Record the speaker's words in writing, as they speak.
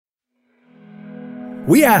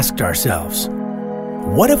We asked ourselves,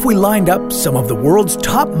 what if we lined up some of the world's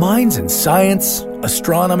top minds in science,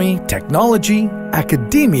 astronomy, technology,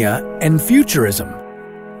 academia, and futurism,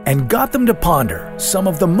 and got them to ponder some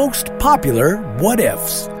of the most popular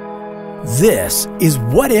what-ifs? This is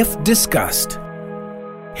What If Discussed.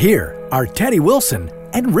 Here are Teddy Wilson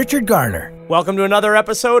and Richard Garner. Welcome to another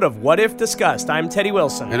episode of What If Discussed. I'm Teddy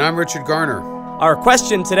Wilson. And I'm Richard Garner. Our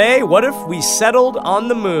question today, what if we settled on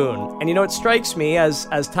the moon? And you know, it strikes me as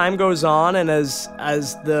time goes on and as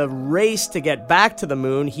the race to get back to the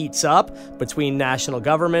moon heats up between national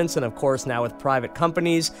governments and of course now with private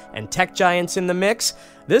companies and tech giants in the mix,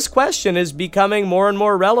 this question is becoming more and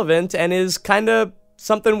more relevant and is kind of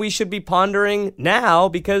something we should be pondering now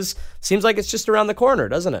because it seems like it's just around the corner,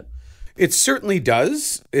 doesn't it? It certainly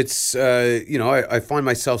does. It's, I find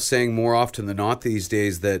myself saying more often than not these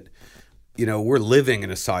days that, we're living in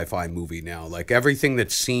a sci-fi movie now. Like everything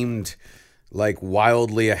that seemed like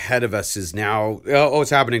wildly ahead of us is now, it's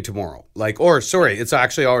happening tomorrow. It's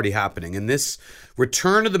actually already happening. And this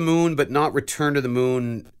return to the moon, but not return to the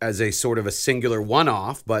moon as a sort of a singular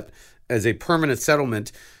one-off, but as a permanent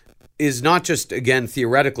settlement, is not just, again,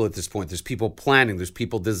 theoretical at this point. There's people planning, there's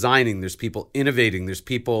people designing, there's people innovating, there's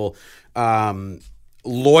people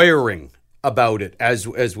lawyering about it, as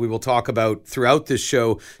we will talk about throughout this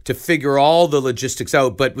show, to figure all the logistics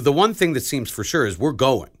out. But the one thing that seems for sure is we're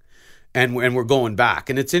going, and we're going back.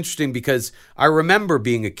 And it's interesting because I remember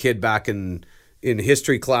being a kid back in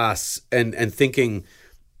history class and thinking,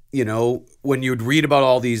 when you'd read about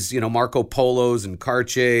all these, Marco Polos and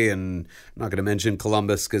Cartier, and I'm not going to mention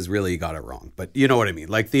Columbus because really you got it wrong, but you know what I mean?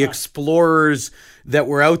 Like the explorers that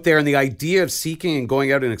were out there and the idea of seeking and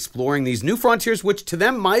going out and exploring these new frontiers, which to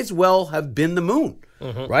them might as well have been the moon,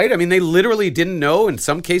 right? I mean, they literally didn't know. In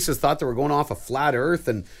some cases thought they were going off a flat earth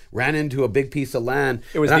and ran into a big piece of land.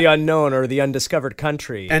 It was the unknown or the undiscovered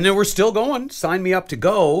country. And then we're still going. Sign me up to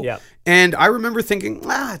go. Yeah. And I remember thinking,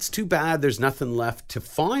 it's too bad there's nothing left to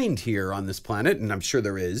find here on this planet, and I'm sure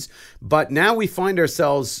there is. But now we find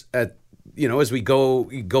ourselves at, as we go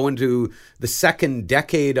into the second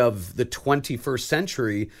decade of the 21st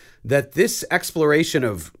century, that this exploration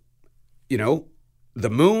of, the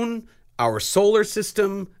moon, our solar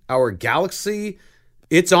system, our galaxy,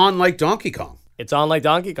 it's on like Donkey Kong. It's on like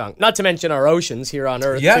Donkey Kong. Not to mention our oceans here on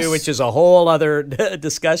Earth, yes, too, which is a whole other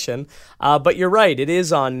discussion. But you're right, it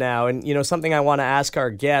is on now. And, something I want to ask our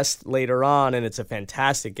guest later on, and it's a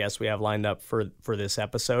fantastic guest we have lined up for this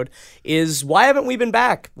episode, is why haven't we been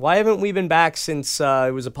back? Why haven't we been back since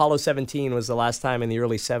it was Apollo 17 was the last time in the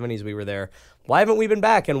early 70s we were there? Why haven't we been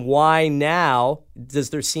back? And why now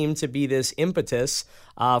does there seem to be this impetus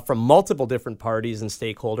from multiple different parties and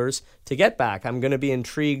stakeholders to get back? I'm going to be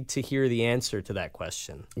intrigued to hear the answer to that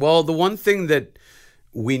question. Well, the one thing that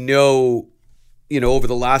we know, over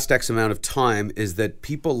the last X amount of time is that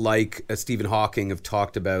people like Stephen Hawking have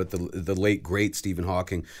talked about, the late, great Stephen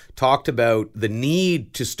Hawking, talked about the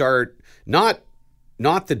need to start, not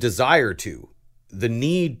the desire to, the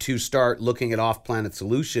need to start looking at off-planet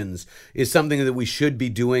solutions is something that we should be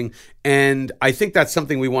doing. And I think that's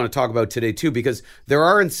something we want to talk about today too, because there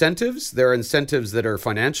are incentives. There are incentives that are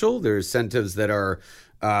financial. There are incentives that are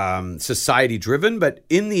society-driven. But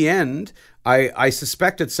in the end, I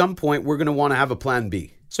suspect at some point we're going to want to have a plan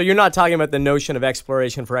B. So you're not talking about the notion of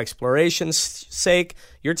exploration for exploration's sake.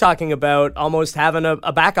 You're talking about almost having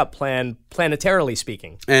a backup plan, planetarily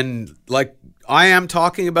speaking. And like I am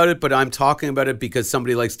talking about it, but I'm talking about it because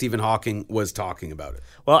somebody like Stephen Hawking was talking about it.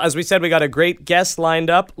 Well, as we said, we got a great guest lined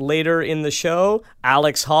up later in the show,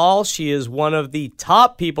 Alex Hall. She is one of the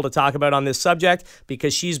top people to talk about on this subject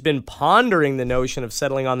because she's been pondering the notion of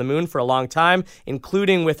settling on the moon for a long time,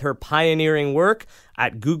 including with her pioneering work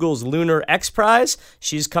at Google's Lunar X Prize.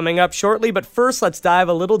 She's coming up shortly, but first let's dive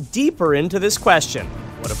a little deeper into this question.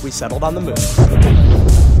 What if we settled on the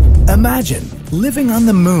moon? Imagine living on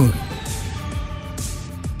the moon.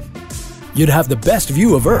 You'd have the best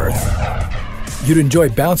view of Earth. You'd enjoy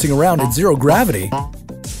bouncing around in zero gravity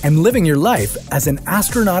and living your life as an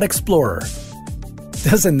astronaut explorer.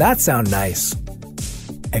 Doesn't that sound nice?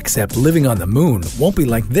 Except living on the moon won't be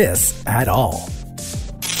like this at all.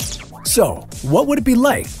 So, what would it be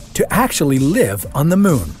like to actually live on the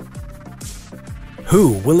moon?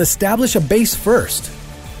 Who will establish a base first?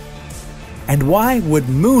 And why would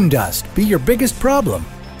moon dust be your biggest problem?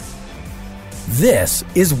 This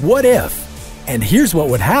is What If, and here's what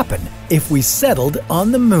would happen if we settled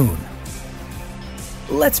on the moon.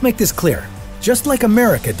 Let's make this clear. Just like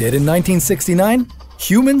America did in 1969,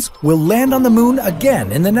 humans will land on the moon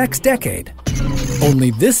again in the next decade.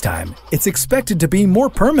 Only this time, it's expected to be more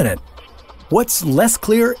permanent. What's less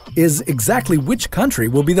clear is exactly which country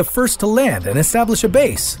will be the first to land and establish a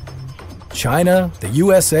base. China, the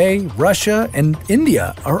USA, Russia, and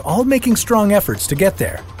India are all making strong efforts to get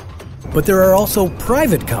there. But there are also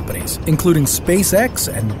private companies, including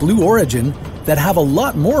SpaceX and Blue Origin, that have a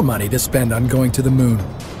lot more money to spend on going to the moon.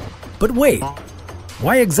 But wait,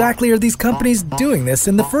 why exactly are these companies doing this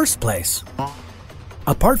in the first place?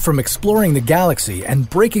 Apart from exploring the galaxy and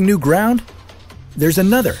breaking new ground, there's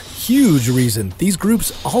another huge reason these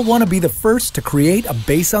groups all want to be the first to create a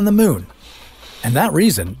base on the moon. And that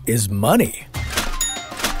reason is money.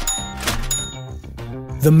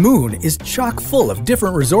 The moon is chock full of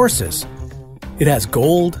different resources. It has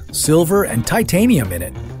gold, silver, and titanium in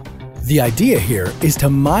it. The idea here is to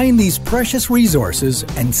mine these precious resources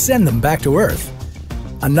and send them back to Earth.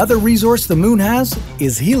 Another resource the moon has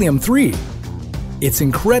is helium-3. It's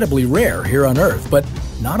incredibly rare here on Earth, but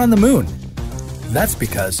not on the moon. That's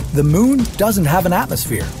because the moon doesn't have an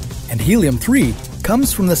atmosphere, and helium-3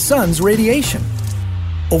 comes from the sun's radiation.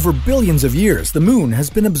 Over billions of years, the moon has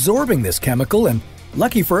been absorbing this chemical, and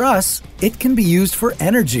lucky for us, it can be used for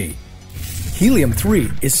energy.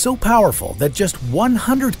 Helium-3 is so powerful that just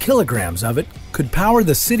 100 kilograms of it could power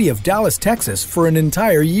the city of Dallas, Texas for an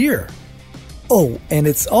entire year. Oh, and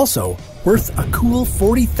it's also worth a cool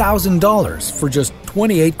 $40,000 for just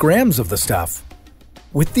 28 grams of the stuff.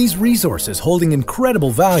 With these resources holding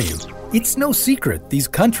incredible value, it's no secret these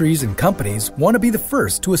countries and companies want to be the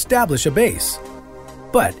first to establish a base.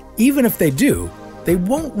 But even if they do, they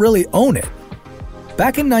won't really own it.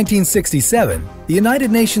 Back in 1967, the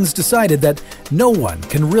United Nations decided that no one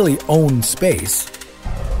can really own space.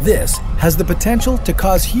 This has the potential to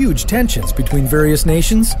cause huge tensions between various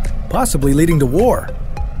nations, possibly leading to war.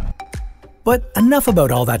 But enough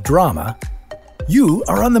about all that drama. You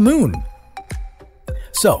are on the moon.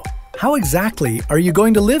 So, how exactly are you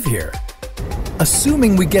going to live here?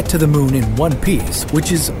 Assuming we get to the moon in one piece,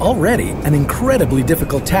 which is already an incredibly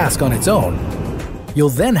difficult task on its own, you'll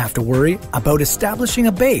then have to worry about establishing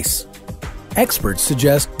a base. Experts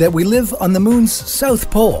suggest that we live on the moon's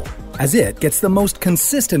south pole, as it gets the most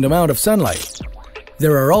consistent amount of sunlight.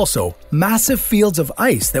 There are also massive fields of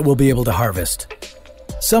ice that we'll be able to harvest.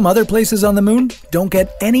 Some other places on the moon don't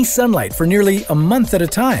get any sunlight for nearly a month at a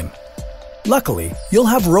time. Luckily, you'll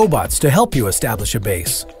have robots to help you establish a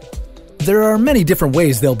base. There are many different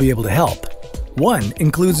ways they'll be able to help. One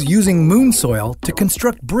includes using moon soil to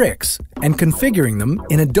construct bricks and configuring them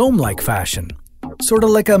in a dome-like fashion, sort of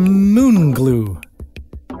like a moon glue.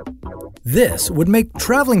 This would make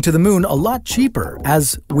traveling to the moon a lot cheaper,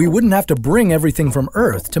 as we wouldn't have to bring everything from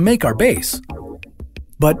Earth to make our base.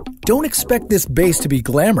 But don't expect this base to be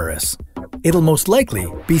glamorous. It'll most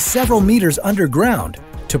likely be several meters underground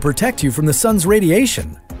to protect you from the sun's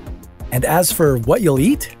radiation. And as for what you'll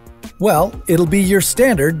eat, well, it'll be your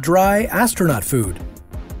standard dry astronaut food.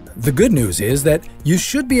 The good news is that you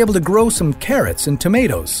should be able to grow some carrots and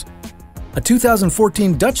tomatoes. A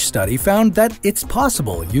 2014 Dutch study found that it's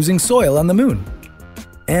possible using soil on the moon.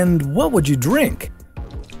 And what would you drink?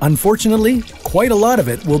 Unfortunately, quite a lot of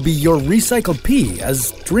it will be your recycled pee,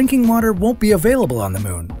 as drinking water won't be available on the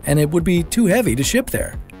moon, and it would be too heavy to ship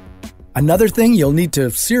there. Another thing you'll need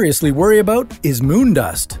to seriously worry about is moon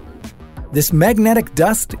dust. This magnetic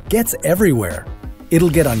dust gets everywhere. It'll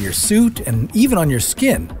get on your suit and even on your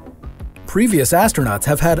skin. Previous astronauts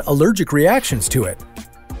have had allergic reactions to it.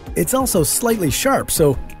 It's also slightly sharp,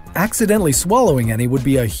 so accidentally swallowing any would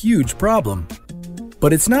be a huge problem.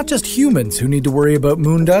 But it's not just humans who need to worry about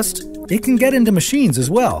moon dust. It can get into machines as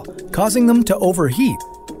well, causing them to overheat.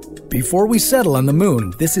 Before we settle on the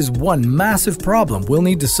moon, this is one massive problem we'll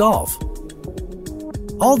need to solve.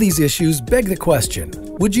 All these issues beg the question,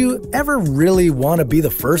 would you ever really want to be the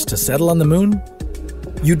first to settle on the moon?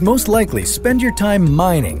 You'd most likely spend your time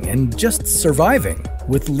mining and just surviving,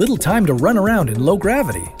 with little time to run around in low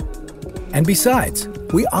gravity. And besides,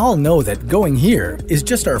 we all know that going here is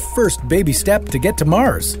just our first baby step to get to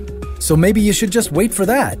Mars. So maybe you should just wait for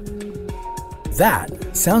that.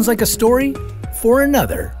 That sounds like a story for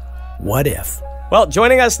another What If. Well,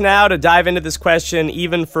 joining us now to dive into this question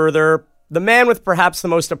even further, the man with perhaps the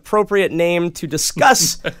most appropriate name to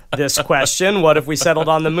discuss this question, what if we settled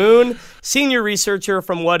on the moon? Senior researcher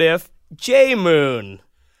from What If, Jay Moon.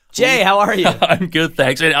 Jay, how are you? I'm good,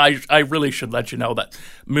 thanks. And I really should let you know that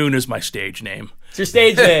Moon is my stage name. It's your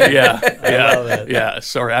stage name. Yeah.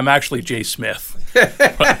 Sorry, I'm actually Jay Smith.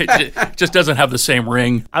 But it just doesn't have the same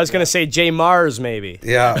ring. I was going to say Jay Mars, maybe.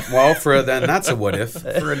 Yeah, well, then that's a what if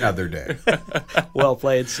for another day. Well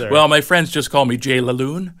played, sir. Well, my friends just call me Jay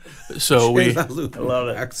LaLune. So I love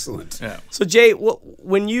it. Excellent. Yeah. So Jay,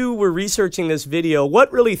 when you were researching this video,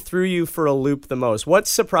 what really threw you for a loop the most? What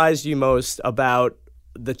surprised you most about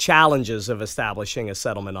the challenges of establishing a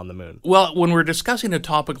settlement on the moon? Well, when we're discussing a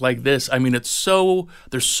topic like this, I mean, there's so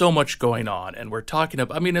much going on, and we're talking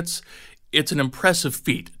about, I mean, it's an impressive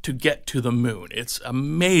feat to get to the moon. It's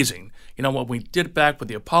amazing. You know, when we did it back with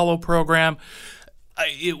the Apollo program,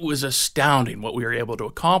 it was astounding what we were able to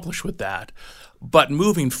accomplish with that. But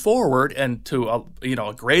moving forward, and to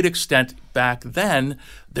a great extent back then,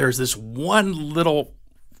 there's this one little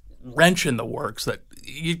wrench in the works that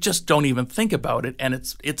you just don't even think about it, and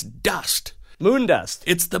it's dust. Moon dust.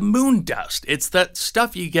 It's the moon dust. It's that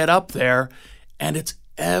stuff you get up there, and it's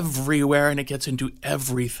everywhere, and it gets into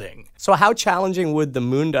everything. So how challenging would the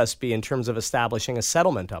moon dust be in terms of establishing a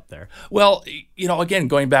settlement up there? Well, again,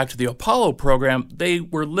 going back to the Apollo program, they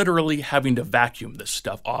were literally having to vacuum this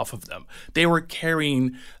stuff off of them. They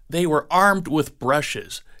were armed with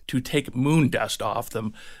brushes to take moon dust off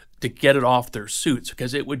them, to get it off their suits,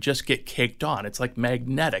 because it would just get caked on. It's like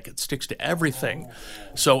magnetic. It sticks to everything.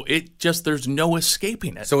 So there's no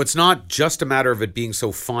escaping it. So it's not just a matter of it being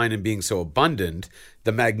so fine and being so abundant.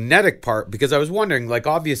 The magnetic part, because I was wondering, like,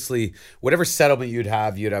 obviously, whatever settlement you'd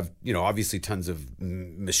have, obviously tons of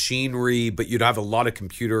machinery, but you'd have a lot of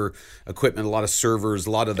computer equipment, a lot of servers,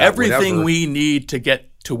 a lot of that. Everything we need to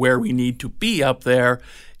get to where we need to be up there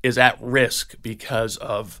is at risk because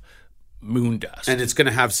of moon dust. And it's going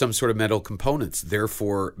to have some sort of metal components,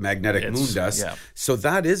 therefore magnetic moon dust. Yeah. So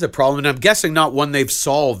that is a problem, and I'm guessing not one they've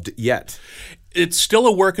solved yet. It's still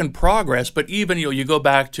a work in progress, but even you go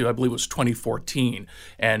back to, I believe it was 2014,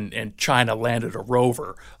 and China landed a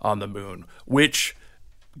rover on the moon, which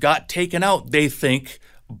got taken out, they think,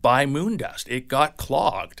 by moon dust. It got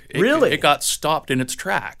clogged. Really? It got stopped in its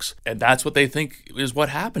tracks. And that's what they think is what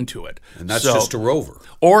happened to it. And that's just a rover.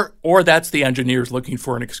 Or that's the engineers looking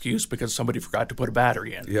for an excuse because somebody forgot to put a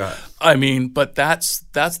battery in. Yeah. I mean, but that's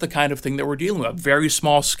the kind of thing that we're dealing with. Very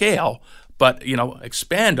small scale, but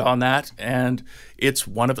expand on that, and it's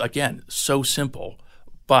again, so simple.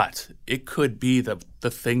 But it could be the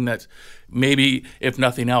thing that maybe, if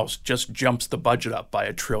nothing else, just jumps the budget up by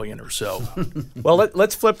 $1 trillion or so. Well,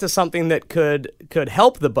 let's flip to something that could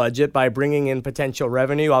help the budget by bringing in potential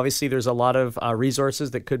revenue. Obviously, there's a lot of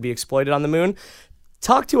resources that could be exploited on the moon.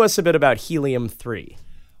 Talk to us a bit about helium-3.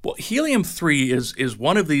 Well, helium-3 is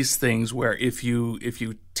one of these things where if you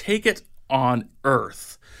take it on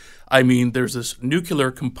Earth, I mean, there's this nuclear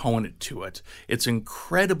component to it. It's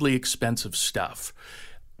incredibly expensive stuff,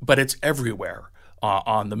 but it's everywhere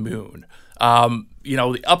on the moon.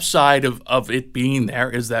 The upside of it being there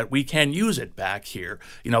is that we can use it back here.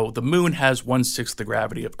 The moon has 1/6 the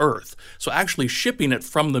gravity of Earth. So actually shipping it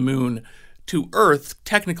from the moon to Earth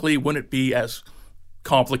technically wouldn't be as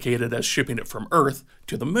complicated as shipping it from Earth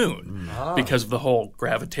to the moon because of the whole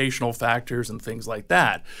gravitational factors and things like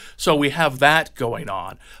that. So we have that going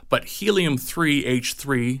on. But helium-3,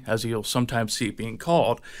 H3, as you'll sometimes see it being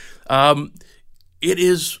called, it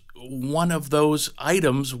is one of those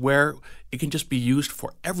items where it can just be used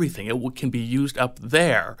for everything. It can be used up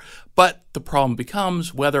there. But the problem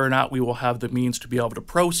becomes whether or not we will have the means to be able to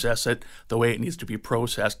process it the way it needs to be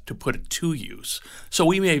processed to put it to use. So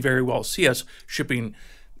we may very well see us shipping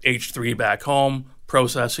H3 back home,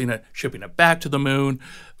 processing it, shipping it back to the moon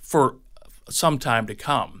for some time to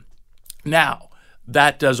come. Now,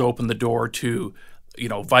 that does open the door to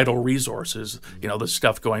vital resources, the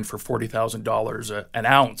stuff going for $40,000 an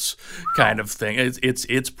ounce kind of thing. It's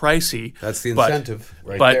pricey. That's the incentive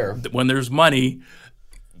there. But when there's money,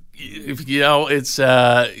 if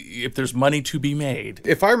there's money to be made.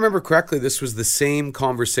 If I remember correctly, this was the same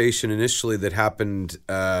conversation initially that happened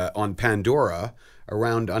on Pandora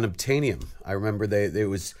around unobtainium. I remember it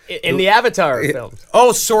was in the Avatar film.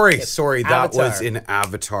 Oh, sorry, that Avatar. was in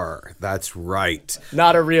Avatar. That's right.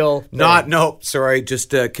 Not a real thing. Sorry,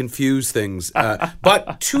 just confuse things.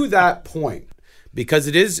 But to that point, because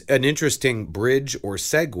it is an interesting bridge or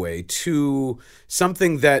segue to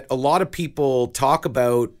something that a lot of people talk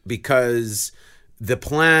about, because the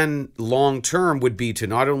plan long term would be to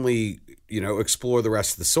not only explore the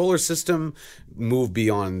rest of the solar system, move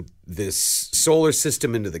beyond this solar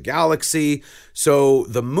system into the galaxy. So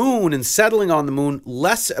the moon and settling on the moon,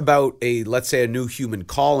 less about let's say a new human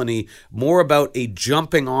colony, more about a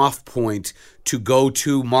jumping off point to go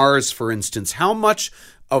to Mars, for instance. How much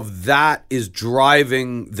of that is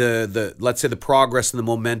driving the let's say the progress and the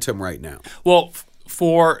momentum right now? Well,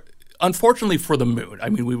 unfortunately for the moon, I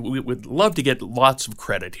mean, we would love to get lots of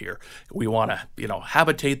credit here. We want to,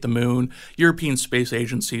 habitate the moon. European Space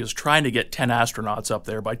Agency is trying to get 10 astronauts up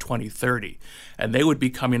there by 2030, and they would be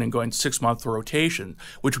coming and going 6-month rotation,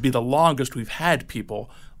 which would be the longest we've had people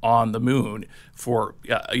on the moon for,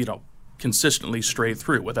 consistently straight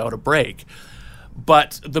through without a break.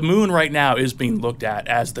 But the moon right now is being looked at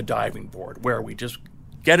as the diving board, where we just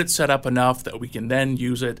get it set up enough that we can then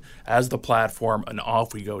use it as the platform, and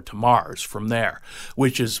off we go to Mars from there,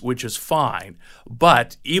 which is fine.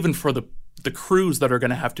 But even for the crews that are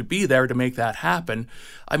going to have to be there to make that happen,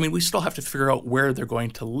 I mean, we still have to figure out where they're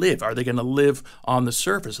going to live. Are they going to live on the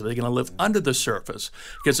surface? Are they going to live under the surface?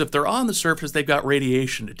 Because if they're on the surface, they've got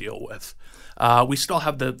radiation to deal with. We still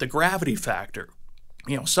have the gravity factor.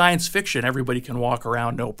 Science fiction, everybody can walk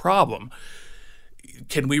around, no problem.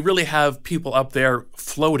 Can we really have people up there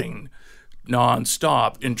floating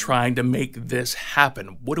nonstop in trying to make this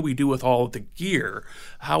happen? What do we do with all of the gear?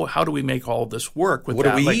 How do we make all of this work? With What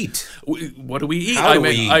do we eat? What do we eat? How do we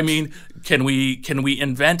eat? I mean, can we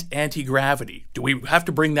invent anti-gravity? Do we have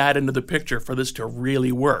to bring that into the picture for this to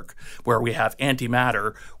really work, where we have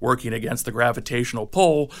antimatter working against the gravitational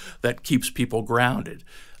pull that keeps people grounded?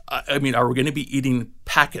 I mean, are we going to be eating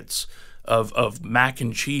packets of mac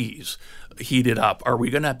and cheese heated up? Are we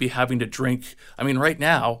going to be having to drink? I mean, right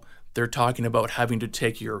now they're talking about having to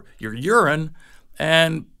take your urine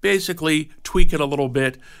and basically tweak it a little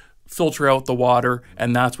bit, filter out the water,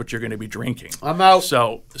 and that's what you're going to be drinking. I'm out.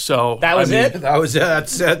 So that was it. That was it.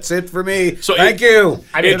 That's it for me. So Thank you.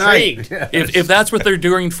 I'm intrigued. If that's what they're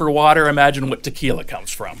doing for water, imagine what tequila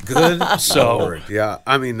comes from. Good. So Lord. Yeah,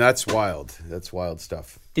 I mean, that's wild. That's wild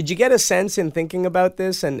stuff. Did you get a sense in thinking about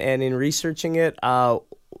this and in researching it,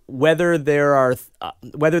 whether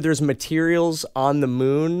there's materials on the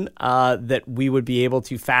moon that we would be able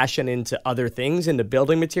to fashion into other things, into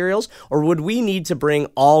building materials, or would we need to bring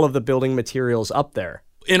all of the building materials up there?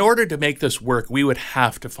 In order to make this work, we would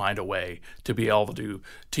have to find a way to be able to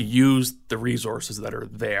use the resources that are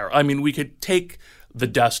there. I mean, we could take the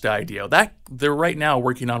dust idea. That they're right now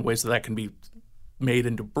working on ways that can be made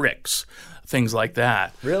into bricks, things like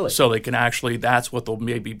that. Really? So they can actually, that's what they'll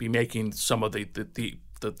maybe be making some of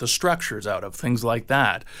the structures out of, things like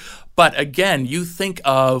that. But again, you think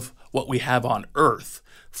of what we have on Earth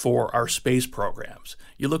for our space programs.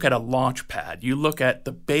 You look at a launch pad, you look at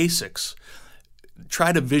the basics,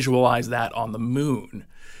 try to visualize that on the moon.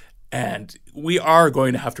 And we are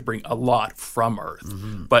going to have to bring a lot from Earth.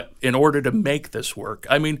 Mm-hmm. But in order to make this work,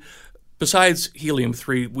 I mean, besides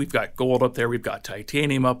helium-3, we've got gold up there, we've got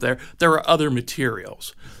titanium up there. There are other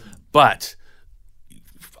materials. But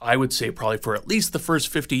I would say probably for at least the first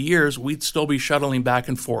 50 years, we'd still be shuttling back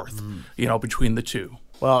and forth, between the two.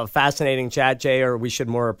 Well, fascinating chat, Jay, or we should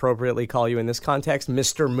more appropriately call you in this context,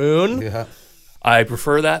 Mr. Moon. Yeah. I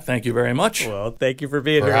prefer that. Thank you very much. Well, thank you for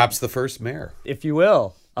being Perhaps the first mayor here, if you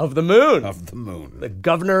will, of the moon. of the moon. The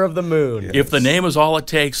governor of the moon. Yeah. If the name is all it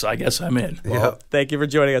takes, I guess I'm in. Yeah. Thank you for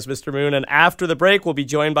joining us, Mr. Moon. And after the break, we'll be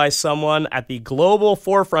joined by someone at the global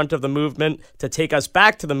forefront of the movement to take us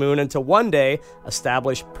back to the moon and to one day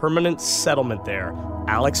establish permanent settlement there.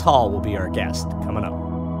 Alex Hall will be our guest coming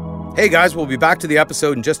up. Hey guys, we'll be back to the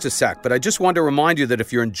episode in just a sec, but I just wanted to remind you that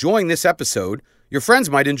if you're enjoying this episode, your friends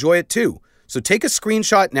might enjoy it too. So take a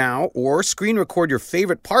screenshot now or screen record your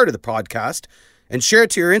favorite part of the podcast and share it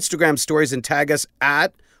to your Instagram stories and tag us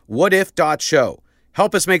at whatif.show.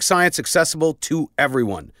 Help us make science accessible to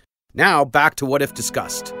everyone. Now, back to What If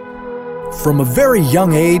Discussed. From a very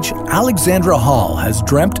young age, Alexandra Hall has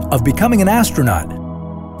dreamt of becoming an astronaut.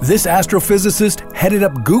 This astrophysicist headed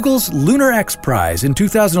up Google's Lunar X Prize in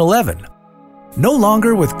 2011. No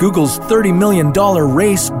longer with Google's $30 million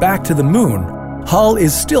race back to the moon, Hall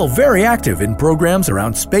is still very active in programs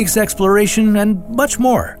around space exploration and much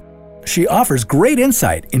more. She offers great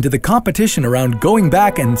insight into the competition around going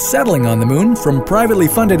back and settling on the moon from privately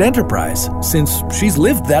funded enterprise, since she's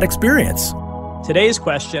lived that experience. Today's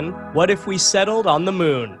question, what if we settled on the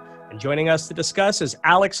moon? And joining us to discuss is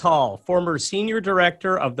Alex Hall, former senior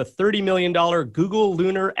director of the $30 million Google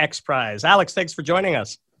Lunar X Prize. Alex, thanks for joining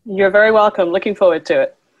us. You're very welcome. Looking forward to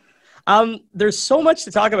it. There's so much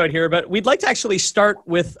to talk about here, but we'd like to actually start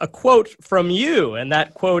with a quote from you. And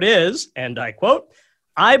that quote is, and I quote,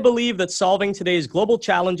 "I believe that solving today's global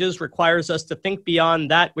challenges requires us to think beyond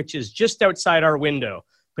that which is just outside our window.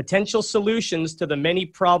 Potential solutions to the many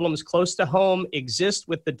problems close to home exist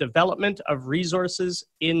with the development of resources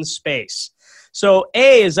in space." So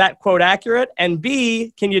A, is that quote accurate? And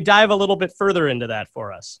B, can you dive a little bit further into that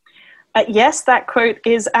for us? Yes, that quote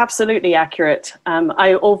is absolutely accurate.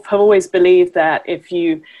 Have always believed that if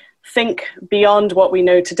you think beyond what we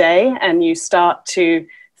know today and you start to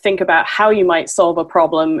think about how you might solve a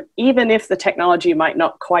problem, even if the technology might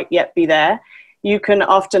not quite yet be there, you can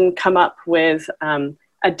often come up with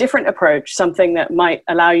a different approach, something that might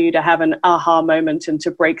allow you to have an aha moment and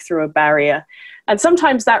to break through a barrier. And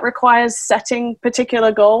sometimes that requires setting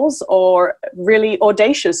particular goals or really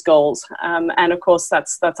audacious goals. And of course,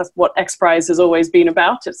 that's what X Prize has always been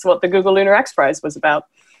about. It's what the Google Lunar X Prize was about.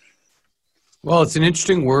 Well, it's an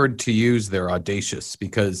interesting word to use there, audacious,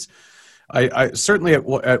 because I certainly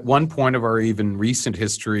at one point of our even recent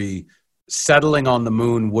history, settling on the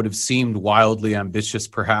moon would have seemed wildly ambitious,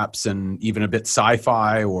 perhaps, and even a bit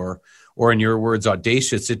sci-fi, or in your words,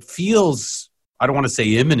 audacious. It feels, I don't want to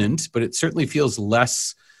say imminent, but it certainly feels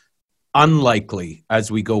less unlikely as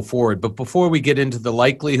we go forward. But before we get into the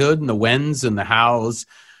likelihood and the whens and the hows,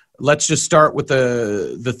 let's just start with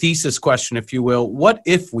the thesis question, if you will. What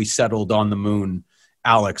if we settled on the moon,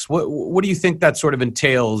 Alex? What do you think that sort of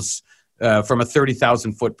entails from a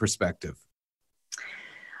 30,000-foot perspective?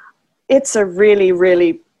 It's a really,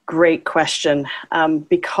 really great question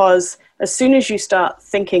because as soon as you start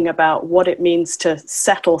thinking about what it means to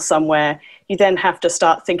settle somewhere, you then have to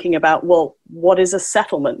start thinking about, well, what is a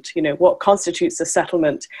settlement? You know, what constitutes a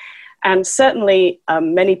settlement? And certainly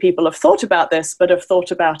many people have thought about this, but have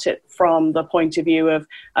thought about it from the point of view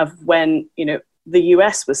of when, you know, the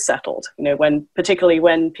US was settled, you know, particularly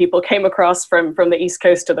when people came across from the East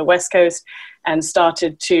Coast to the West Coast and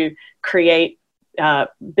started to create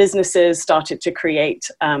businesses, started to create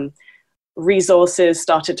resources,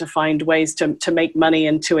 started to find ways to make money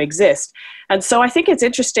and to exist. And so I think it's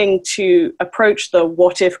interesting to approach the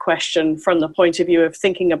what if question from the point of view of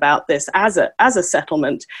thinking about this as a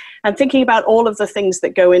settlement and thinking about all of the things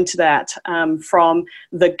that go into that, from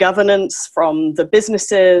the governance, from the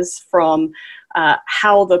businesses, from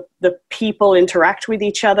how the people interact with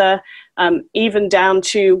each other, even down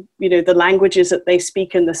to, you know, the languages that they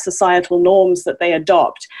speak and the societal norms that they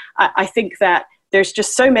adopt. I think that there's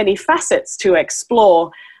just so many facets to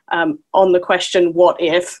explore on the question, what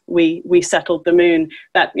if we settled the moon,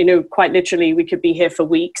 that, you know, quite literally we could be here for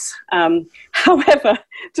weeks. However,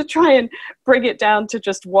 to try and bring it down to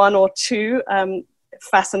just one or two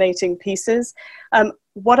fascinating pieces,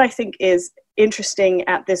 what I think is interesting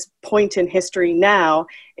at this point in history now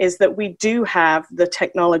is that we do have the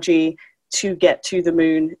technology to get to the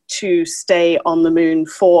moon, to stay on the moon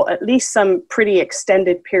for at least some pretty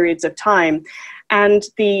extended periods of time. And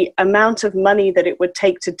the amount of money that it would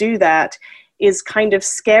take to do that is kind of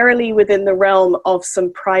scarily within the realm of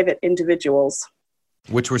some private individuals.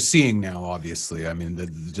 Which we're seeing now, obviously. I mean, the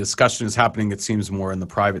discussion is happening, it seems, more in the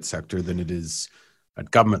private sector than it is at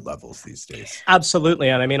government levels these days. Absolutely.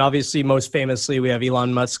 And I mean, obviously, most famously, we have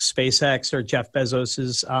Elon Musk's SpaceX or Jeff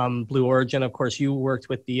Bezos's Blue Origin. Of course, you worked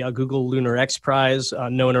with the Google Lunar X Prize,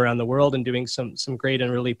 known around the world and doing some great and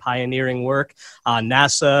really pioneering work.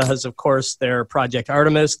 NASA has, of course, their Project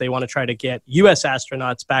Artemis. They want to try to get U.S.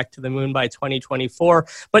 astronauts back to the moon by 2024.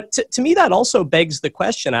 But to me, that also begs the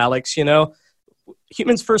question, Alex, you know,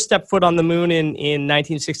 humans first stepped foot on the moon in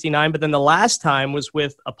 1969, but then the last time was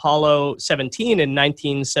with Apollo 17 in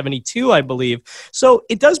 1972, I believe. So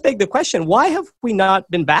it does beg the question, why have we not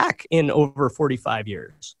been back in over 45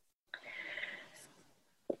 years?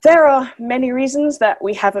 There are many reasons that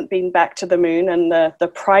we haven't been back to the moon, and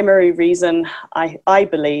the primary reason I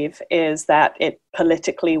believe is that it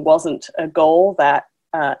politically wasn't a goal that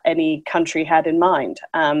any country had in mind.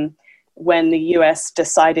 When the US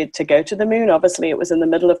decided to go to the moon, obviously it was in the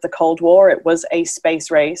middle of the Cold War. It was a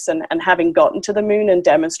space race, and having gotten to the moon and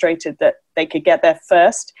demonstrated that they could get there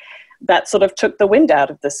first, that sort of took the wind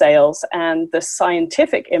out of the sails, and the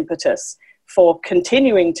scientific impetus for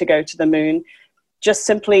continuing to go to the moon just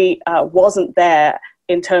simply wasn't there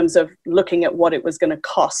in terms of looking at what it was going to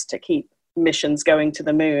cost to keep missions going to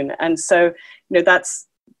the moon. And so, you know, that's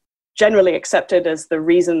generally accepted as the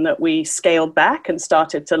reason that we scaled back and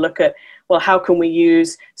started to look at, well, how can we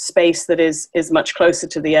use space that is much closer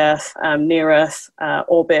to the Earth, near Earth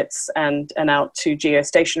orbits and out to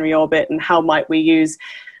geostationary orbit, and how might we use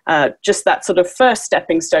just that sort of first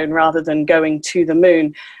stepping stone rather than going to the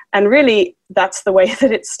moon. And really, that's the way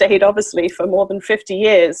that it stayed, obviously, for more than 50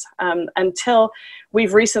 years, until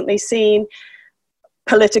we've recently seen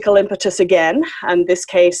political impetus again, and this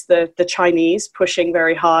case the Chinese pushing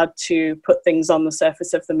very hard to put things on the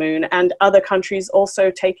surface of the moon, and other countries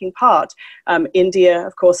also taking part. India,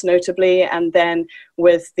 of course, notably, and then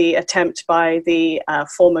with the attempt by the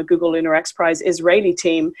former Google Lunar X Prize Israeli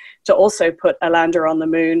team to also put a lander on the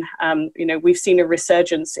moon. We've seen a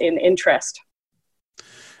resurgence in interest.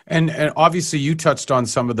 And obviously you touched on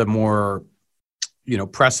some of the more,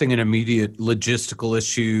 pressing and immediate logistical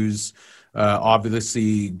issues.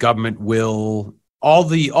 Obviously, government will, all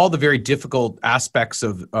the very difficult aspects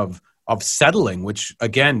of settling, which,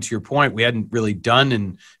 again, to your point, we hadn't really done,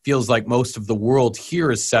 and feels like most of the world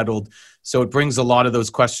here is settled. So it brings a lot of those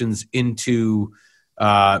questions into,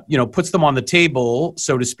 puts them on the table,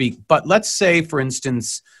 so to speak. But let's say, for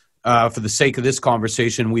instance, for the sake of this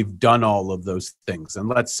conversation, we've done all of those things, and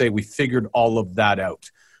let's say we figured all of that out.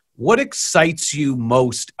 What excites you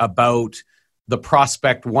most about the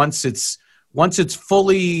prospect once it's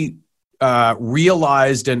fully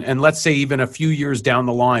realized, and let's say even a few years down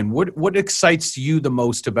the line? What excites you the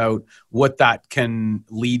most about what that can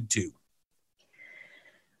lead to?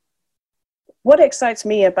 What excites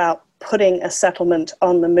me about putting a settlement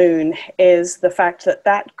on the moon is the fact that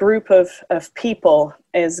that group of people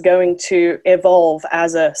is going to evolve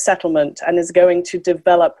as a settlement and is going to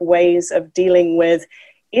develop ways of dealing with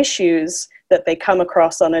issues that they come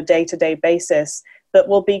across on a day-to-day basis that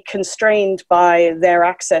will be constrained by their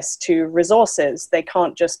access to resources. They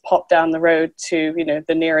can't just pop down the road to,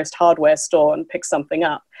 the nearest hardware store and pick something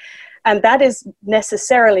up. And that is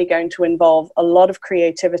necessarily going to involve a lot of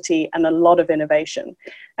creativity and a lot of innovation.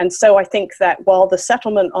 And so I think that while the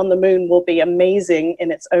settlement on the moon will be amazing in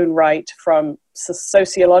its own right from a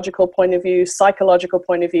sociological point of view, psychological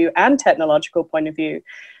point of view, and technological point of view,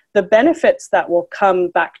 the benefits that will come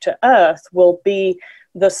back to Earth will be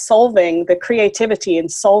the creativity in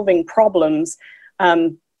solving problems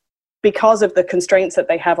because of the constraints that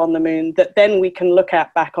they have on the moon, that then we can look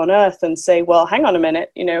at back on Earth and say, well, hang on a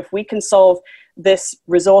minute, if we can solve this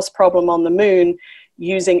resource problem on the moon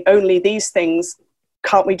using only these things,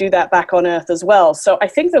 can't we do that back on Earth as well? So I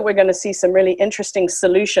think that we're going to see some really interesting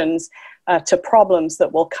solutions to problems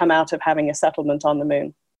that will come out of having a settlement on the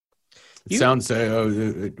moon. It sounds.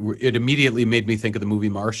 It immediately made me think of the movie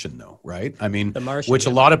Martian, though, right? I mean, The Martian, which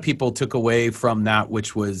a lot of people took away from that,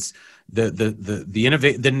 which was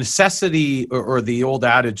the necessity, or the old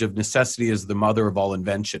adage of necessity is the mother of all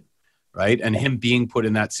invention, right? And him being put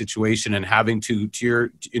in that situation and having to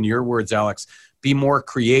in your words, Alex, be more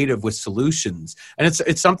creative with solutions. And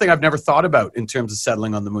it's something I've never thought about in terms of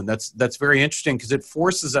settling on the moon. That's very interesting because it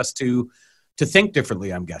forces us to think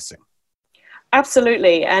differently, I'm guessing.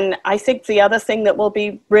 Absolutely. And I think the other thing that will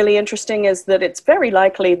be really interesting is that it's very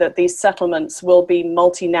likely that these settlements will be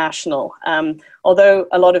multinational. Although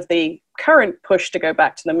a lot of the current push to go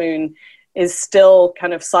back to the moon is still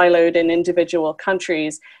kind of siloed in individual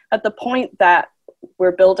countries, at the point that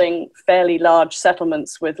we're building fairly large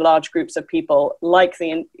settlements with large groups of people, like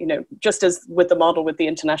just as with the model with the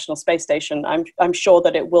International Space Station, I'm sure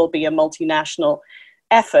that it will be a multinational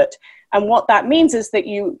effort. And what that means is that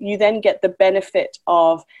you then get the benefit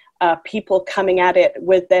of people coming at it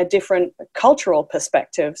with their different cultural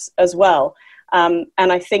perspectives as well. And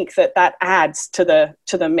I think that adds to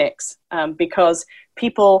the mix because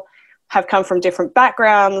people have come from different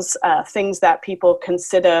backgrounds, things that people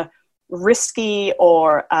consider risky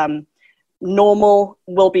or normal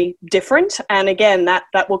will be different. And again,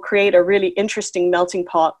 that will create a really interesting melting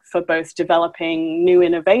pot for both developing new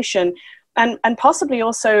innovation and possibly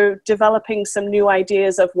also developing some new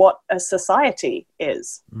ideas of what a society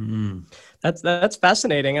is. Mm-hmm. That's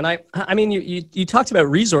fascinating. And I mean, you talked about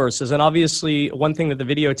resources, and obviously one thing that the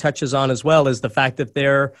video touches on as well is the fact that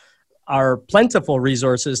there are plentiful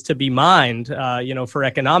resources to be mined, for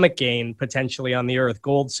economic gain potentially on the Earth.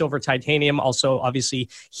 Gold, silver, titanium, also obviously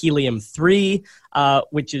helium-3,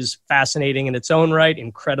 which is fascinating in its own right,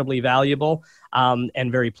 incredibly valuable,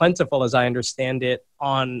 and very plentiful, as I understand it,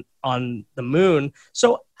 on the moon.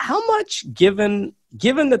 So how much, given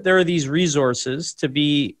that there are these resources to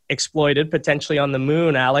be exploited potentially on the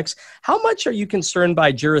moon, Alex, how much are you concerned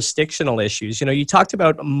by jurisdictional issues? You talked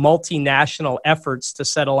about multinational efforts to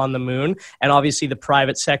settle on the moon, and obviously the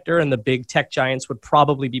private sector and the big tech giants would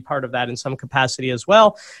probably be part of that in some capacity as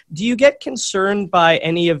well. Do you get concerned by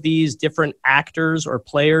any of these different actors or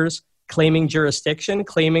players claiming jurisdiction,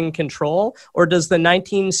 claiming control, or does the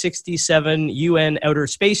 1967 UN Outer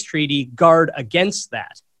Space Treaty guard against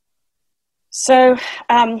that? So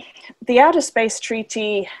the Outer Space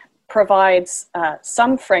Treaty provides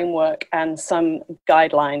some framework and some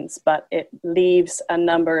guidelines, but it leaves a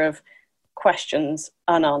number of questions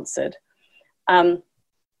unanswered.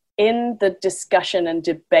 in the discussion and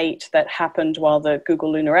debate that happened while the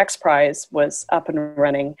Google Lunar X Prize was up and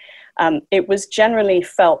running, it was generally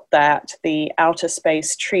felt that the Outer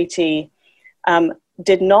Space Treaty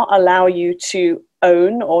did not allow you to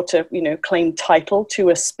own or to, claim title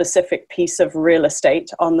to a specific piece of real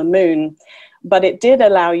estate on the moon, but it did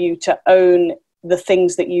allow you to own the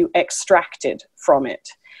things that you extracted from it.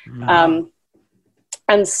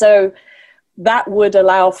 And so that would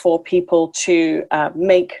allow for people to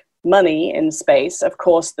make money in space. Of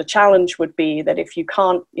course, the challenge would be that if you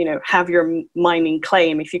can't, have your mining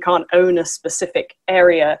claim, if you can't own a specific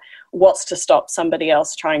area, what's to stop somebody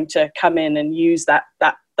else trying to come in and use that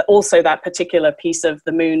particular piece of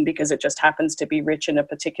the moon because it just happens to be rich in a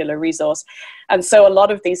particular resource. And so a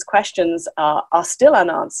lot of these questions are still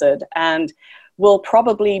unanswered and will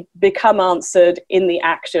probably become answered in the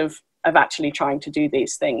act of actually trying to do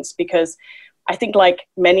these things. Because I think, like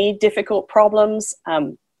many difficult problems,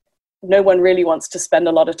 no one really wants to spend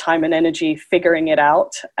a lot of time and energy figuring it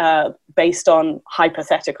out based on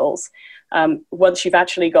hypotheticals. Once you've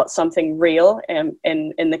actually got something real, in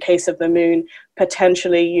the case of the moon,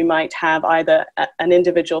 potentially you might have either an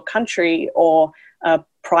individual country or a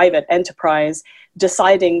private enterprise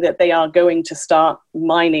deciding that they are going to start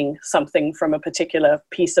mining something from a particular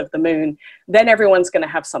piece of the moon. Then everyone's going to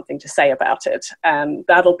have something to say about it. And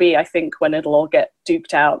that'll be, I think, when it'll all get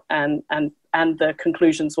duked out and the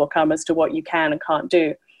conclusions will come as to what you can and can't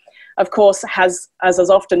do. Of course, as has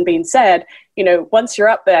often been said, once you're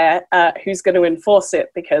up there, who's going to enforce it?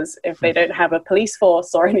 Because if they don't have a police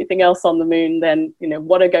force or anything else on the moon, then,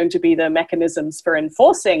 what are going to be the mechanisms for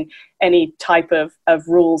enforcing any type of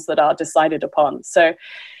rules that are decided upon? So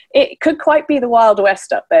it could quite be the Wild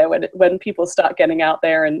West up there when people start getting out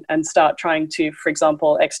there and start trying to, for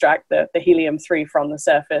example, extract the helium-3 from the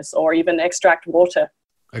surface or even extract water.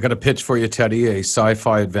 I got a pitch for you, Teddy, a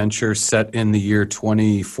sci-fi adventure set in the year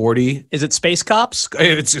 2040. Is it Space Cops?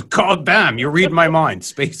 It's called, bam, you're reading my mind,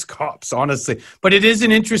 Space Cops, honestly. But it is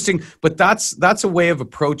an interesting, but that's a way of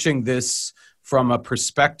approaching this from a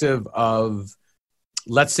perspective of,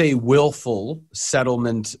 let's say, willful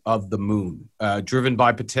settlement of the moon, driven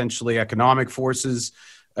by potentially economic forces,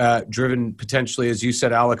 driven potentially, as you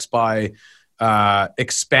said, Alex, by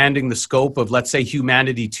expanding the scope of, let's say,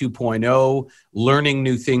 humanity 2.0, learning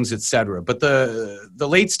new things, etc. But the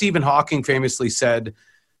late Stephen Hawking famously said,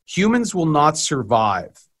 humans will not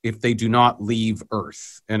survive if they do not leave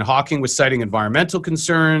Earth. And Hawking was citing environmental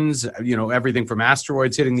concerns, everything from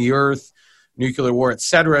asteroids hitting the Earth, nuclear war,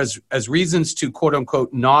 etc., as reasons to, quote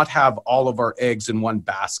unquote, not have all of our eggs in one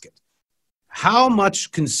basket. How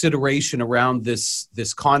much consideration around this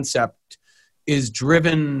concept is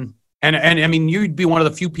driven? And I mean, you'd be one of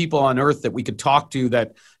the few people on Earth that we could talk to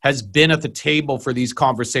that has been at the table for these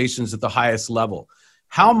conversations at the highest level.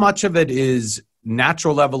 How much of it is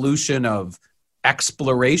natural evolution of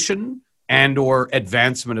exploration and or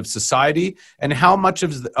advancement of society? And how much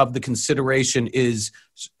of the consideration is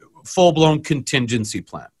full-blown contingency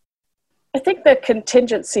plan? I think the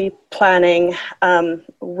contingency planning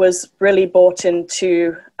was really brought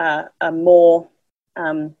into a more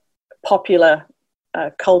popular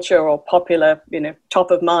culture or popular,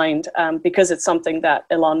 top of mind, because it's something that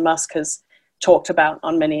Elon Musk has talked about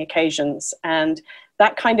on many occasions. And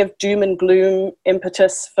that kind of doom and gloom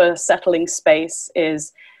impetus for settling space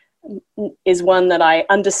is one that I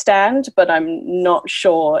understand, but I'm not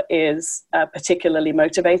sure is particularly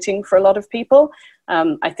motivating for a lot of people.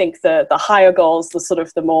 I think the higher goals, the sort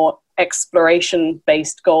of the more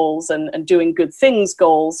exploration-based goals and doing good things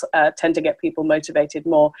goals tend to get people motivated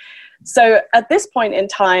more. So at this point in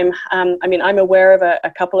time, I'm aware of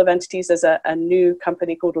a couple of entities. There's a new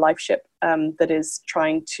company called LifeShip that is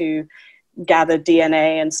trying to gather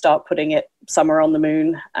DNA and start putting it somewhere on the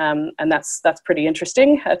moon. And that's pretty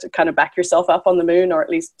interesting to kind of back yourself up on the moon, or at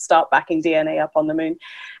least start backing DNA up on the moon.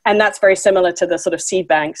 And that's very similar to the sort of seed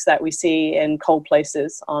banks that we see in cold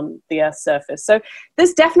places on the Earth's surface. So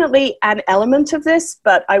there's definitely an element of this,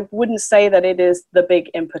 but I wouldn't say that it is the big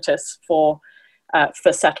impetus for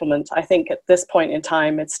settlement. I think at this point in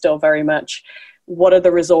time, it's still very much, what are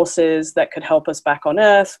the resources that could help us back on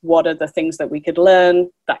Earth? What are the things that we could learn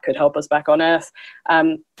that could help us back on Earth?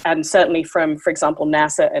 And certainly from, for example,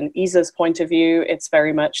 NASA and ESA's point of view, it's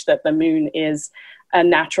very much that the moon is a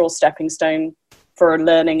natural stepping stone for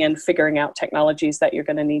learning and figuring out technologies that you're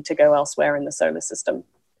going to need to go elsewhere in the solar system.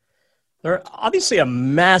 There are obviously a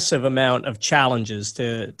massive amount of challenges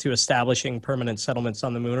to establishing permanent settlements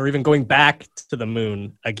on the moon, or even going back to the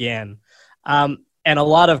moon again. And a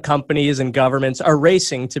lot of companies and governments are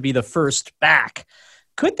racing to be the first back.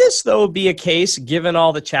 Could this, though, be a case, given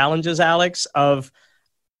all the challenges, Alex, of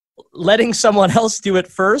letting someone else do it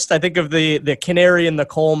first. I think of the canary in the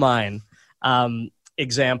coal mine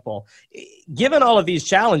example. Given all of these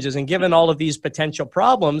challenges and given all of these potential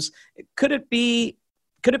problems, could it be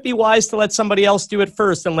wise to let somebody else do it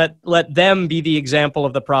first and let them be the example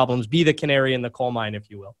of the problems, be the canary in the coal mine, if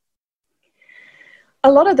you will?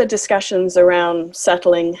 A lot of the discussions around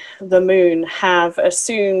settling the moon have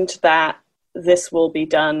assumed that this will be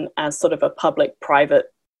done as sort of a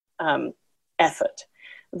public-private effort,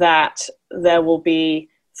 that there will be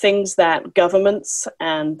things that governments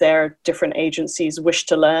and their different agencies wish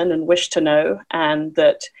to learn and wish to know, and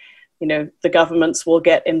that the governments will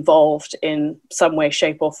get involved in some way,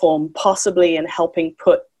 shape, or form, possibly in helping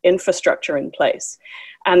put infrastructure in place.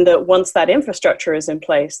 And that once that infrastructure is in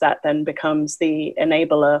place, that then becomes the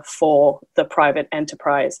enabler for the private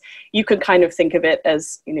enterprise. You could kind of think of it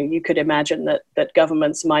as, you could imagine that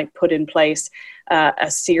governments might put in place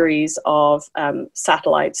a series of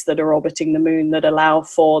satellites that are orbiting the moon that allow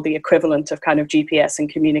for the equivalent of kind of GPS and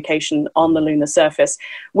communication on the lunar surface,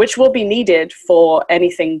 which will be needed for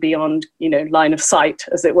anything beyond, line of sight,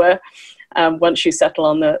 as it were. Once you settle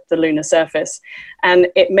on the lunar surface. And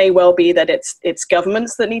it may well be that it's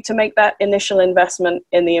governments that need to make that initial investment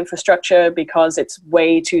in the infrastructure because it's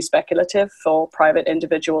way too speculative for private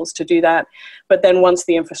individuals to do that. But then once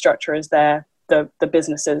the infrastructure is there, the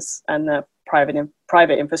businesses and the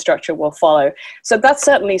private infrastructure will follow. So that's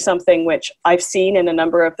certainly something which I've seen in a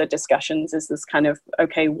number of the discussions, is this kind of,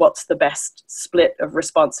 okay, what's the best split of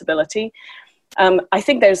responsibility? I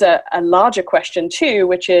think there's a larger question too,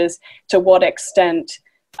 which is to what extent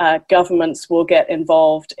governments will get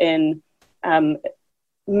involved in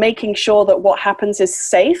making sure that what happens is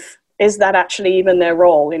safe. Is that actually even their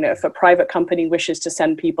role? If a private company wishes to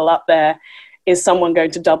send people up there, is someone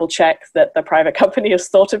going to double check that the private company has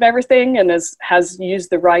thought of everything and has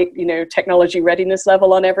used the right, technology readiness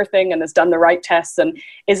level on everything and has done the right tests and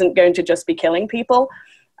isn't going to just be killing people?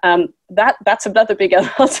 That's another big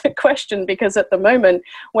question, because at the moment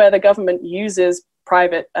where the government uses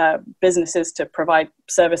private businesses to provide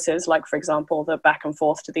services, like, for example, the back and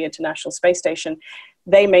forth to the International Space Station,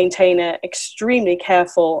 they maintain an extremely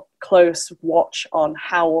careful, close watch on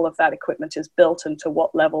how all of that equipment is built and to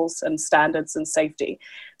what levels and standards and safety.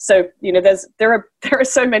 So, there are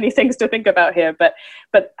so many things to think about here, but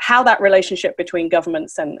how that relationship between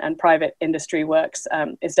governments and private industry works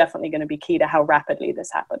is definitely going to be key to how rapidly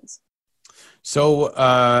this happens. So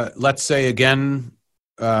let's say again,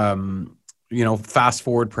 fast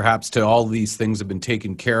forward perhaps to all these things have been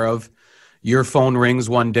taken care of. Your phone rings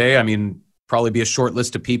one day. Probably be a short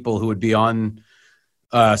list of people who would be on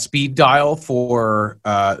speed dial for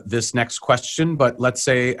this next question. But let's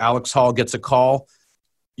say Alex Hall gets a call.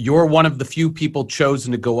 You're one of the few people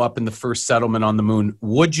chosen to go up in the first settlement on the moon.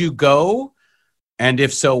 Would you go? And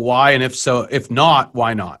if so, why? And if not,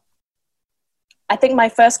 why not? I think my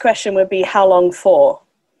first question would be, how long for?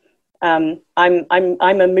 I'm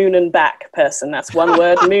a moon and back person. That's one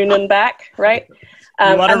word, moon and back, right?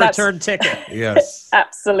 You want a return ticket? Yes,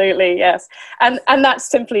 absolutely, yes. And that's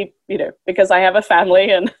simply, because I have a family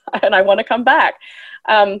and I want to come back.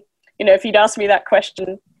 If you'd asked me that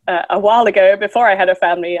question a while ago, before I had a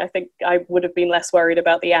family, I think I would have been less worried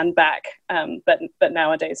about the and back. But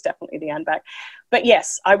nowadays, definitely the and back. But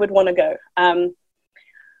yes, I would want to go.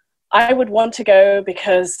 I would want to go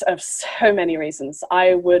because of so many reasons.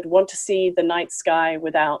 I would want to see the night sky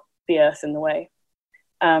without the Earth in the way.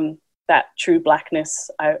 That true blackness.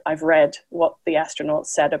 I've read what the astronauts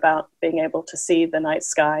said about being able to see the night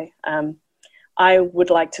sky. I would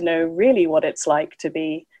like to know really what it's like to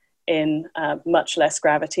be in much less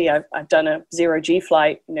gravity. I've done a zero-G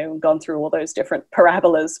flight, gone through all those different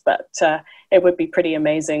parabolas, but it would be pretty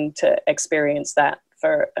amazing to experience that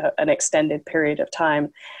for an extended period of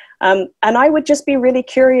time. And I would just be really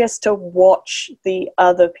curious to watch the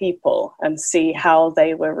other people and see how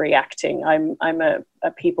they were reacting. I'm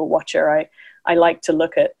a people watcher. I like to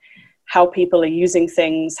look at how people are using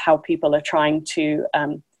things, how people are trying to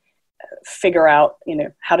figure out,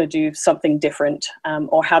 how to do something different,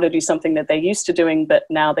 or how to do something that they're used to doing, but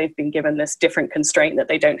now they've been given this different constraint that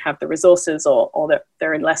they don't have the resources or that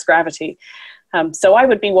they're in less gravity. So I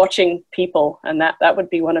would be watching people, and that would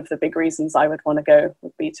be one of the big reasons I would want to go,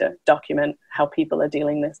 would be to document how people are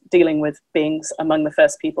dealing with beings among the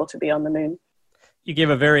first people to be on the moon. You gave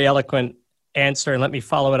a very eloquent answer, and let me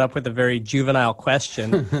follow it up with a very juvenile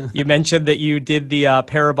question. You mentioned that you did the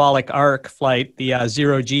parabolic arc flight, the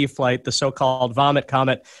zero-G flight, the so-called Vomit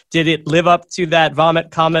Comet. Did it live up to that Vomit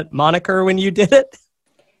Comet moniker when you did it?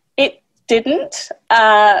 It didn't.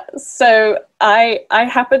 So I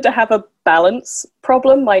happened to have a balance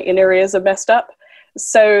problem. My inner ears are messed up.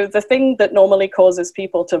 So the thing that normally causes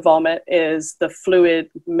people to vomit is the fluid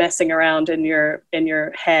messing around in your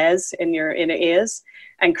hairs, in your inner ears,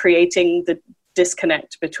 and creating the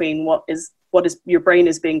disconnect between what is your brain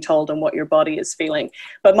is being told and what your body is feeling.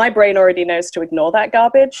 But my brain already knows to ignore that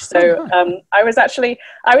garbage. So I was actually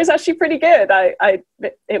pretty good.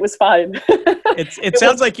 It was fine. It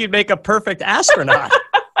sounds like you'd make a perfect astronaut.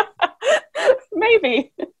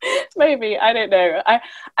 Maybe, I don't know.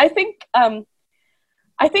 I think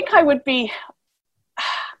I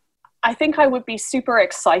would be super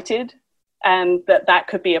excited, and that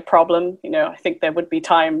could be a problem. I think there would be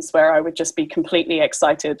times where I would just be completely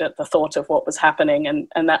excited at the thought of what was happening,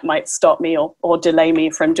 and that might stop me or delay me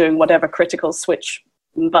from doing whatever critical switch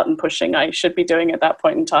button pushing I should be doing at that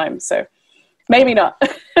point in time. So maybe not.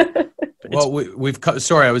 Well,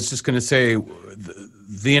 sorry, I was just going to say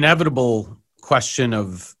the inevitable question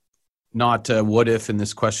of not what if in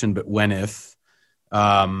this question, but when if,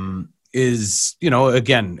 is,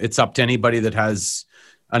 again, it's up to anybody that has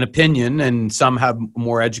an opinion, and some have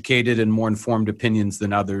more educated and more informed opinions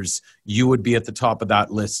than others. You would be at the top of that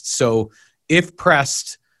list. So if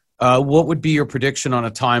pressed, what would be your prediction on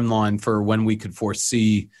a timeline for when we could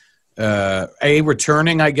foresee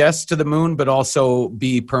returning, I guess, to the moon, but also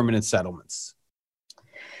B, permanent settlements?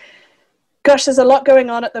 Gosh, there's a lot going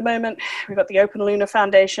on at the moment. We've got the Open Lunar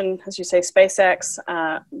Foundation, as you say, SpaceX,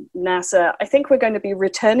 NASA. I think we're going to be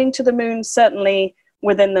returning to the moon certainly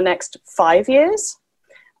within the next 5 years.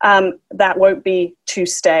 That won't be to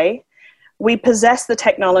stay. We possess the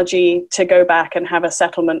technology to go back and have a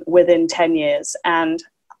settlement within 10 years. And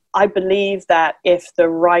I believe that if the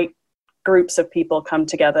right groups of people come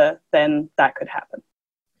together, then that could happen.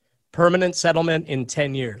 Permanent settlement in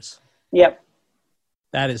 10 years. Yep.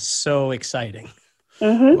 That is so exciting.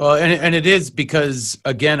 Mm-hmm. Well, and it is because,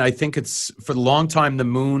 again, I think it's for a long time, the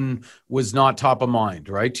moon was not top of mind,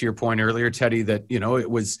 right? To your point earlier, Teddy, that,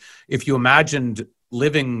 it was, if you imagined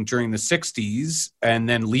living during the 60s and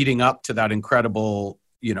then leading up to that incredible,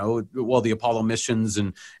 the Apollo missions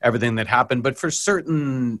and everything that happened. But for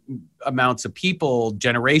certain amounts of people,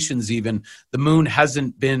 generations even, the moon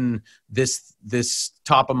hasn't been this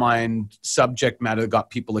top of mind subject matter that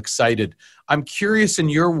got people excited. I'm curious, in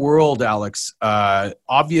your world, Alex,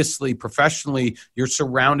 obviously professionally, you're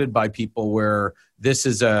surrounded by people where this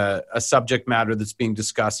is a subject matter that's being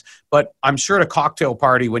discussed. But I'm sure at a cocktail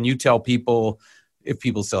party, when you tell people, if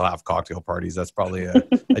people still have cocktail parties, that's probably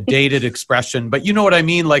a dated expression, but you know what I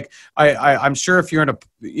mean? Like, I'm sure if you're in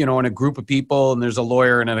a group of people and there's a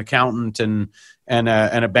lawyer and an accountant and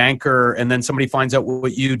a banker, and then somebody finds out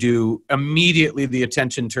what you do, immediately the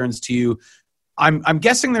attention turns to you. I'm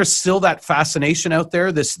guessing there's still that fascination out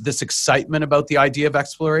there, this excitement about the idea of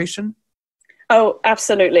exploration. Oh,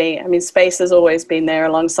 absolutely. I mean, space has always been there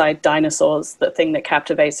alongside dinosaurs, the thing that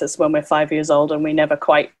captivates us when we're 5 years old and we never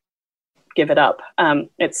quite give it up.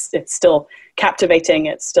 It's still captivating.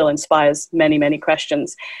 It still inspires many, many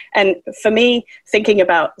questions. And for me, thinking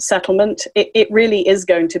about settlement, it really is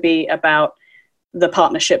going to be about the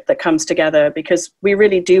partnership that comes together, because we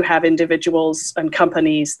really do have individuals and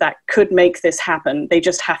companies that could make this happen. They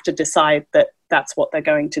just have to decide that that's what they're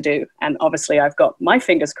going to do. And obviously, I've got my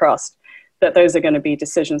fingers crossed that those are going to be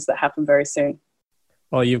decisions that happen very soon.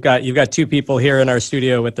 Well, you've got two people here in our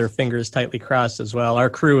studio with their fingers tightly crossed as well. Our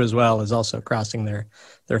crew as well is also crossing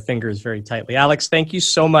their fingers very tightly. Alex, thank you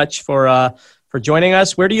so much for joining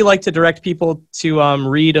us. Where do you like to direct people to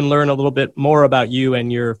read and learn a little bit more about you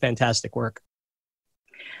and your fantastic work?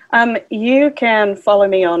 You can follow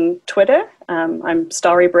me on Twitter. I'm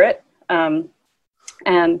Starry Brit. And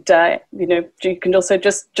you can also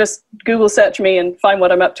just Google search me and find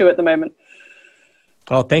what I'm up to at the moment.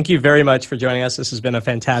 Well, thank you very much for joining us. This has been a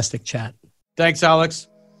fantastic chat. Thanks, Alex.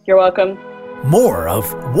 You're welcome. More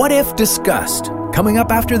of What If Discussed coming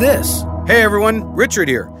up after this. Hey, everyone. Richard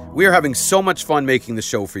here. We are having so much fun making the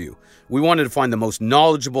show for you. We wanted to find the most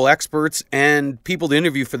knowledgeable experts and people to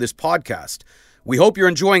interview for this podcast. We hope you're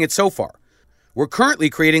enjoying it so far. We're currently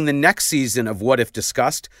creating the next season of What If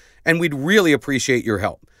Discussed, and we'd really appreciate your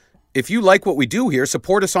help. If you like what we do here,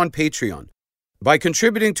 support us on Patreon. By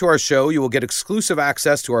contributing to our show, you will get exclusive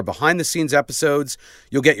access to our behind-the-scenes episodes,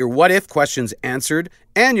 you'll get your what-if questions answered,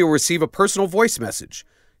 and you'll receive a personal voice message.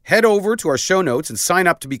 Head over to our show notes and sign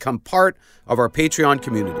up to become part of our Patreon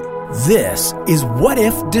community. This is What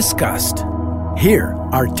If Discussed. Here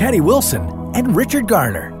are Teddy Wilson and Richard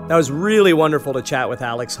Garner. That was really wonderful to chat with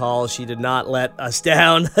Alex Hall. She did not let us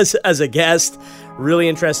down as a guest. Really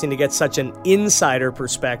interesting to get such an insider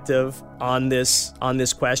perspective on this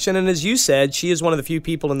question. And as you said, she is one of the few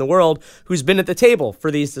people in the world who's been at the table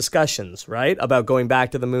for these discussions, right? About going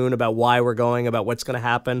back to the moon, about why we're going, about what's going to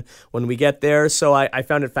happen when we get there. So I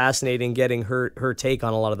found it fascinating getting her take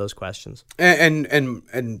on a lot of those questions.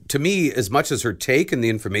 And to me, as much as her take and the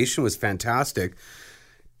information was fantastic,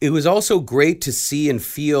 it was also great to see and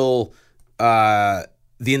feel the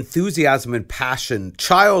enthusiasm and passion,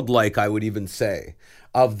 childlike, I would even say,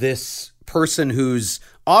 of this person who's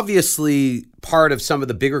obviously part of some of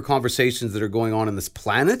the bigger conversations that are going on this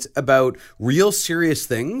planet about real serious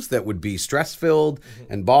things that would be stress-filled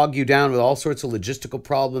and bog you down with all sorts of logistical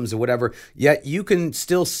problems or whatever. Yet you can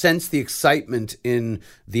still sense the excitement in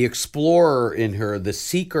the explorer in her, the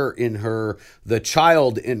seeker in her, the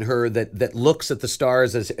child in her that looks at the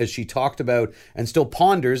stars as she talked about and still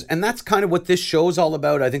ponders. And that's kind of what this show is all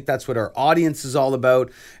about. I think that's what our audience is all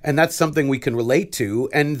about. And that's something we can relate to.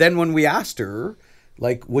 And then when we asked her,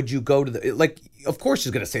 like, would you go to the, like, of course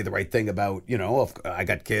she's going to say the right thing about, you know, I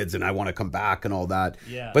got kids and I want to come back and all that.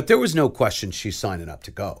 Yeah. But there was no question she's signing up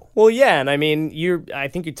to go. Well, yeah. And I mean, I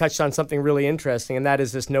think you touched on something really interesting, and that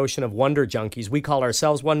is this notion of wonder junkies. We call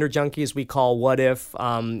ourselves wonder junkies. We call What If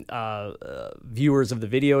viewers of the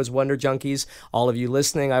videos wonder junkies. All of you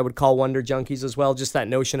listening, I would call wonder junkies as well. Just that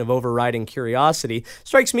notion of overriding curiosity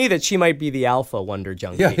strikes me that she might be the alpha wonder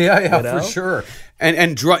junkie. Yeah, you know? For sure.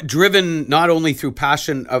 And driven not only through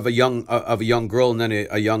passion of a young girl and then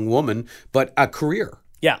a young woman, but a career.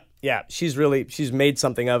 Yeah. She's made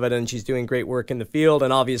something of it, and she's doing great work in the field,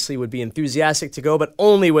 and obviously would be enthusiastic to go, but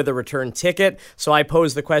only with a return ticket. So I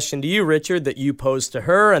posed the question to you, Richard, that you posed to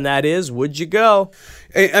her, and that is, would you go?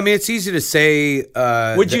 I mean, it's easy to say.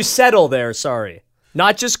 Would you settle there? Sorry.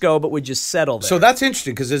 Not just go, but would you settle there? So that's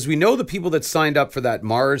interesting, because as we know, the people that signed up for that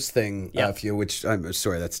Mars thing, which I'm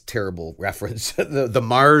sorry, that's a terrible reference, the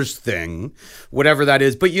Mars thing, whatever that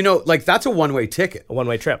is. But, you know, like, that's a one-way ticket. A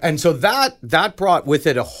one-way trip. And so that brought with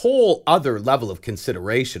it a whole other level of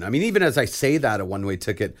consideration. I mean, even as I say that, a one-way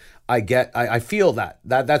ticket, I feel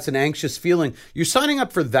that's an anxious feeling. You're signing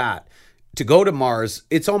up for that to go to Mars.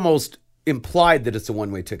 It's almost implied that it's a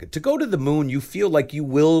one-way ticket. To go to the moon, you feel like you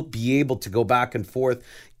will be able to go back and forth,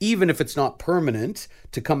 even if it's not permanent.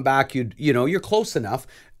 To come back, you're close enough.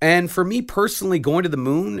 And for me personally, going to the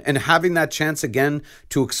moon and having that chance again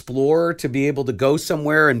to explore, to be able to go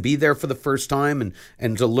somewhere and be there for the first time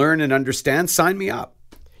and to learn and understand, sign me up.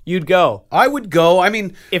 You'd go. I would go. I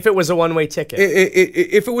mean, if it was a one-way ticket.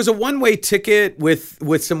 If it was a one-way ticket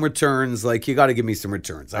with some returns, like, you got to give me some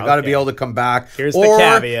returns. I got to be able to come back. Here's the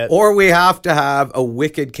caveat. Or we have to have a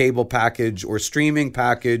wicked cable package or streaming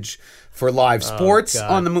package for live sports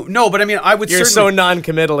on the moon. No, but I mean, I would. You're so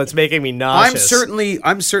non-committal. It's making me nauseous.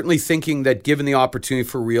 I'm certainly thinking that given the opportunity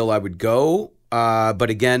for real, I would go. But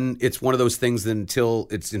again, it's one of those things that until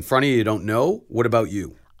it's in front of you, you don't know. What about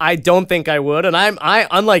you? I don't think I would, and I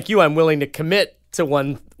unlike you, I'm willing to commit to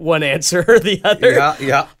one answer or the other.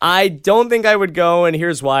 Yeah. I don't think I would go, and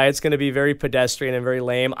here's why. It's going to be very pedestrian and very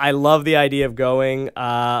lame. I love the idea of going,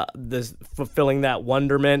 fulfilling that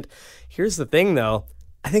wonderment. Here's the thing, though.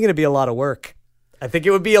 I think it'd be a lot of work. I think it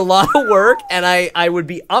would be a lot of work, and I would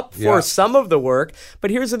be up for some of the work. But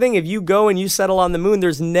here's the thing. If you go and you settle on the moon,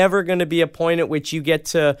 there's never going to be a point at which you get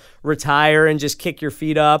to retire and just kick your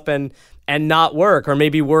feet up and not work, or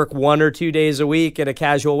maybe work 1 or 2 days a week in a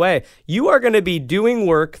casual way. You are going to be doing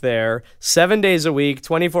work there 7 days a week,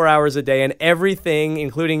 24 hours a day, and everything,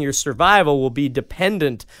 including your survival, will be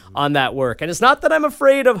dependent on that work. And it's not that I'm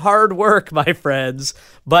afraid of hard work, my friends,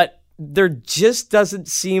 but there just doesn't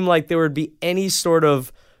seem like there would be any sort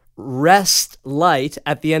of rest light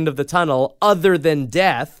at the end of the tunnel other than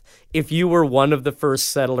death if you were one of the first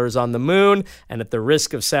settlers on the moon. And at the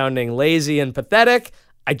risk of sounding lazy and pathetic,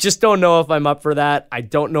 I just don't know if I'm up for that. I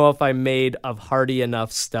don't know if I'm made of hardy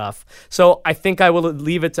enough stuff. So I think I will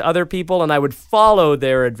leave it to other people, and I would follow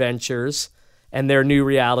their adventures and their new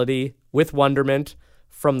reality with wonderment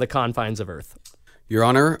from the confines of Earth. Your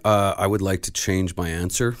Honor, I would like to change my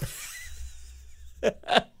answer.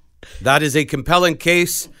 That is a compelling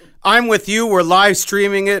case. I'm with you. We're live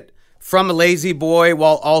streaming it. from a lazy boy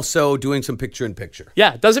while also doing some picture-in-picture.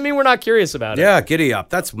 Yeah, doesn't mean we're not curious about it. Yeah, giddy up.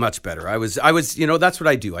 That's much better. I was, that's what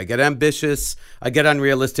I do. I get ambitious, I get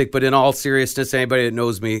unrealistic, but in all seriousness, anybody that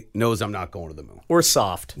knows me knows I'm not going to the moon. We're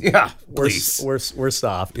soft. Yeah, We're please. we're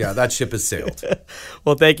soft. Yeah, that ship has sailed.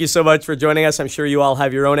 Well, thank you so much for joining us. I'm sure you all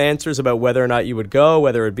have your own answers about whether or not you would go,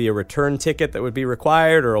 whether it be a return ticket that would be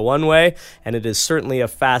required or a one-way, and it is certainly a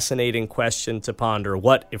fascinating question to ponder.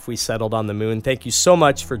 What if we settled on the moon? Thank you so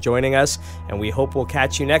much for joining us, and we hope we'll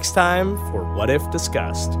catch you next time for What If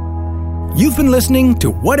Discussed. You've been listening to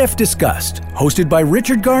What If Discussed, hosted by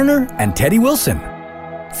Richard Garner and Teddy Wilson.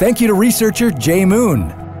 Thank you to researcher Jay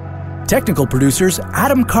Moon. Technical producers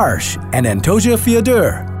Adam Karsh and Antosia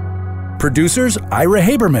Fiodor. Producers Ira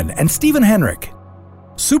Haberman and Stephen Henrik.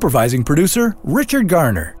 Supervising producer Richard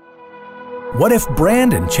Garner. What If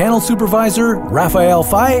brand and channel supervisor Raphael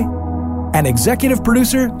Fay. And executive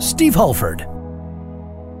producer Steve Hulford.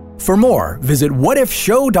 For more, visit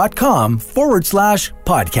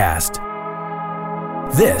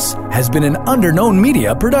whatifshow.com/podcast. This has been an Underknown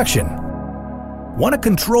Media production. Want to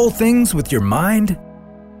control things with your mind?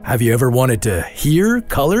 Have you ever wanted to hear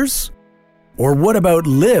colors? Or what about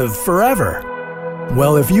live forever?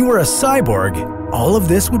 Well, if you were a cyborg, all of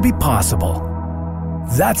this would be possible.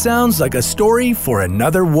 That sounds like a story for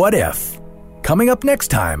another What If. Coming up next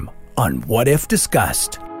time on What If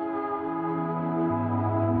Discussed.